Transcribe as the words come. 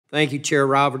Thank you, Chair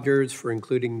Rogers, for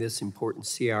including this important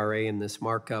CRA in this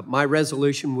markup. My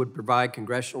resolution would provide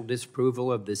congressional disapproval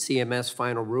of the CMS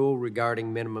Final Rule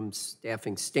regarding minimum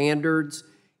staffing standards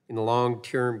in the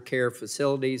long-term care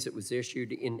facilities. It was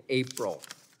issued in April.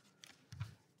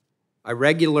 I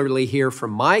regularly hear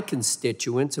from my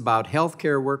constituents about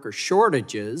healthcare worker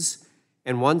shortages,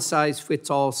 and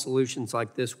one-size-fits-all solutions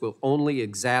like this will only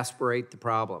exacerbate the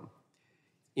problem.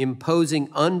 Imposing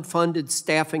unfunded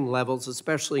staffing levels,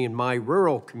 especially in my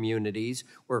rural communities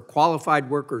where qualified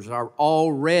workers are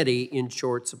already in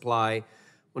short supply,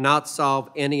 will not solve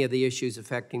any of the issues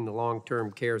affecting the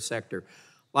long-term care sector.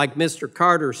 Like Mr.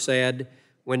 Carter said,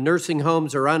 when nursing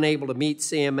homes are unable to meet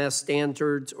CMS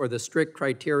standards or the strict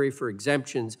criteria for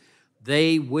exemptions,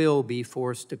 they will be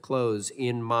forced to close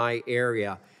in my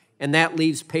area. And that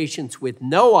leaves patients with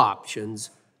no options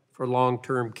for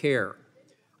long-term care.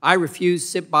 I refuse to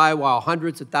sit by while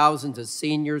hundreds of thousands of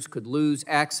seniors could lose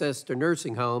access to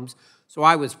nursing homes, so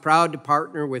I was proud to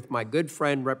partner with my good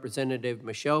friend, Representative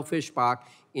Michelle Fischbach,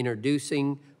 in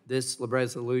introducing this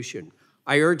resolution.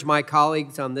 I urge my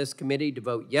colleagues on this committee to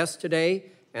vote yes today,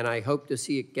 and I hope to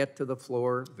see it get to the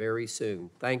floor very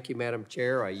soon. Thank you, Madam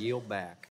Chair. I yield back.